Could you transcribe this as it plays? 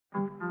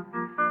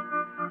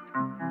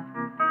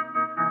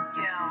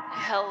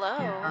Hello.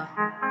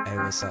 Hey,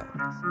 what's up?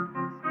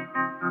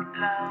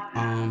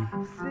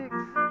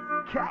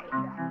 6ixkayy.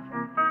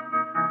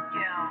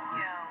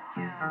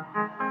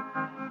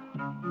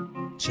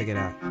 Check it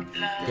out.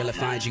 Girl, I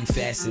find you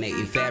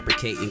fascinating,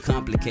 fabricating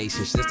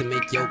complications just to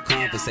make your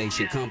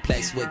conversation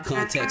complex with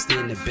context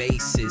in the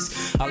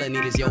basis. All I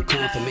need is your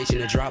confirmation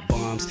to drop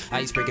bombs.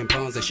 Ice breaking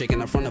palms are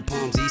shaking up from the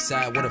palms. East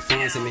side where the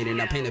funds are made,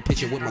 and I paint a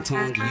picture with my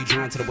tongue. And you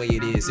drawn to the way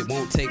it is. It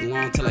won't take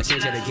long till I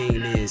change how the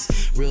game is.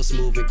 Real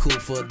smooth and cool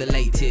for the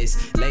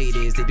latest.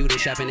 Ladies, they do the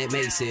shopping at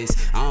Macy's.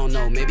 I don't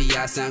know, maybe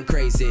I sound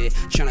crazy.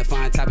 Trying to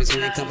find topics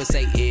when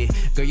conversating.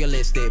 Girl, your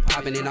lipstick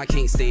popping and I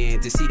can't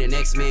stand to see the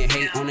next man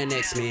hate on the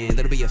next man.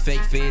 That'll be a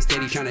fake fan,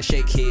 steady trying to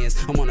shake hands.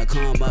 I'm on a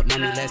come up,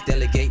 mommy, let's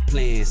delegate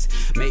plans.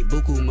 Make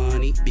buku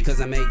money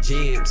because I make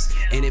jams,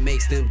 and it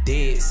makes them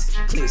dance.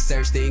 Click,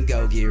 search, then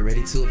go, get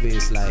ready to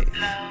events like,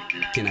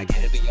 can I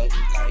get a video?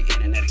 Like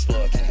Internet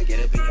Explorer, can I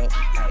get a video?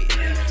 Like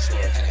Internet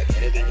Explorer, can I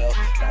get a video?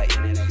 Like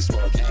Internet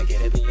Explorer, can I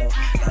get a video?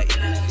 Like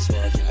Internet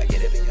Explorer, can I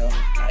get a video?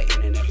 Like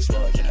Internet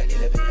Explorer, can I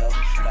get a video?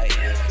 Like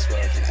Internet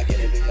Explorer, can I get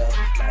a video?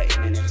 Like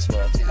Internet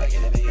Explorer, can I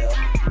get a video?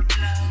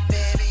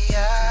 Baby,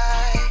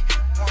 I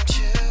want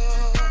you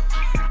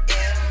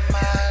in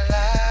my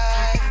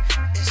life.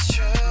 It's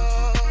true,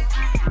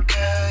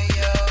 girl.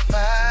 Your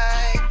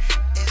vibe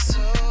is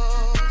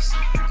who's.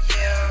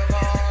 You're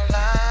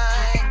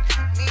online,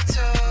 me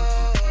too.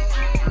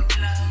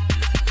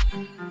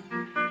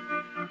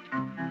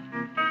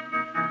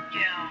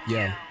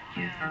 Yo.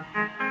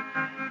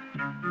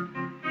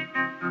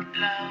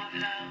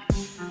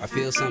 I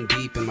feel something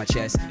deep in my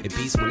chest. It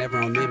beats whenever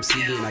I'm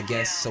MCing, I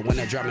guess. So when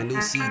I drop my new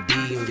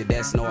CD on your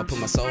desk, know I put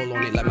my soul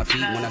on it like my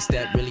feet when I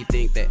step. Really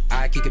think that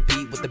I can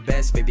compete with the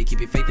best. Baby, keep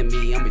your faith in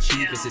me. I'm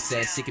achieving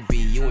success. It could be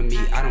you and me.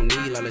 I don't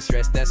need all the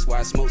stress. That's why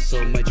I smoke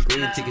so much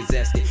green to get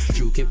zested.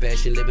 True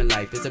confession, living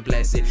life is a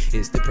blessing.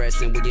 It's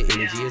depressing when your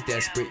energy is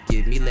desperate.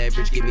 Give me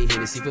leverage, give me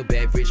Hennessy for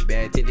beverage.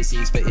 Bad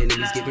tendencies for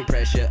enemies, giving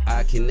pressure.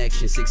 Our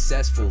connection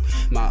successful.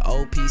 My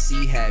old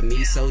PC had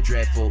me so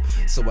dreadful.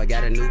 So I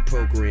got a new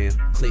program.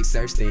 Click,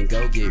 search, then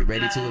go get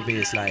ready to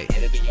events like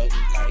get a video,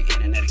 like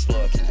Internet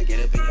Explorer, can I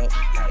get a video?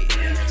 Like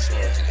Internet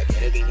Explorer, can I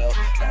get a video?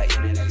 Like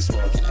Internet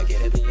Explorer, can I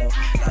get a video?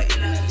 Like